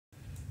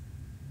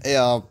Hey,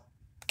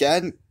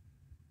 again,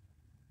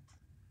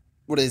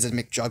 what is it,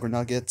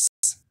 mcjuggernuggets?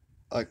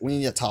 Like, we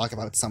need to talk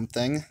about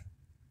something.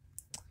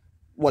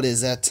 What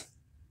is it?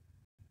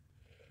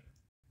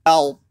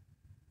 Well,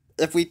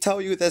 if we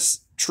tell you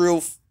this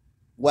truth,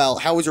 well,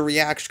 how is your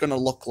reaction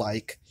gonna look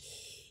like?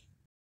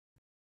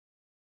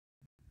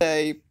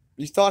 Hey,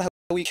 you thought how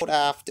we could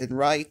afton,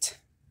 right?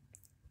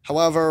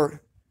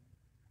 However,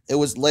 it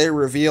was later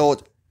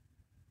revealed.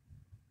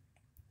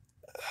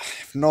 I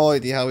have no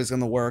idea how he's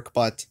gonna work,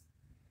 but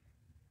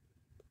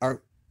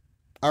our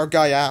our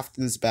guy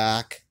Afton is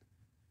back.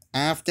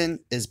 Afton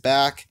is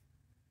back,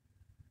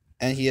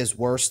 and he is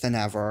worse than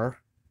ever.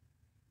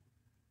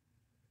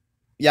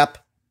 Yep,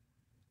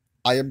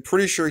 I am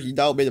pretty sure he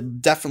now made him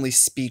definitely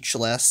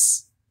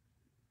speechless.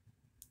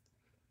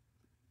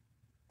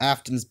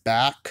 Afton's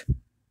back.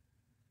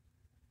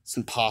 It's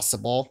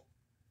impossible.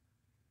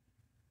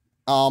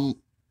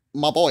 Um,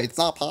 my boy, it's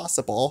not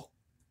possible.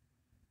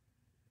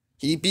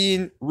 He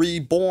being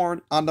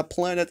reborn on a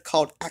planet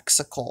called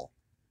Exegol.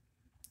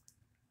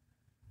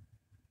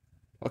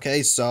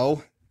 Okay,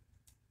 so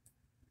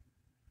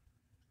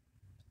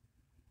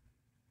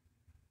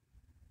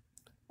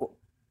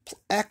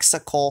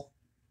Exegol,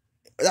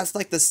 that's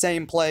like the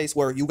same place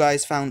where you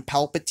guys found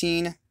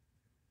Palpatine.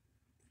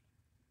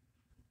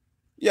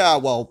 Yeah,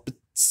 well, it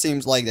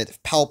seems like that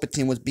if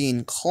Palpatine was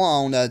being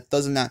cloned, that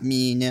doesn't that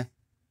mean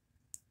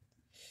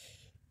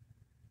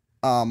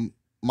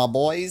my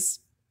boys?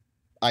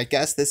 I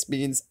guess this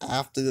means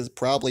after this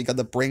probably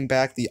gonna bring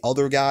back the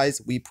other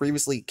guys we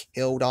previously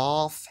killed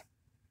off.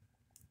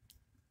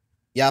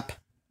 Yep.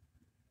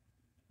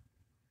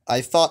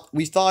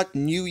 We thought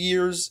New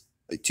Year's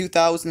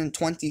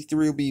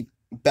 2023 would be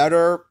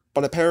better,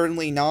 but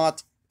apparently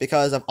not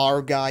because of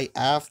our guy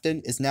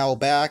Afton is now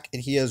back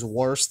and he is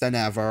worse than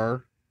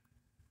ever.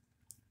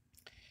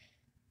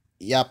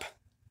 Yep.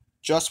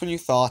 Just when you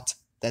thought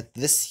that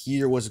this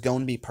year was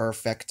going to be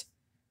perfect,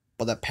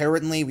 but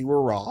apparently we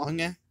were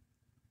wrong.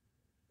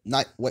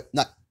 Not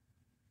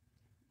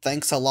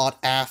thanks a lot,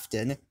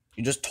 Afton.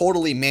 You just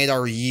totally made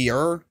our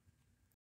year.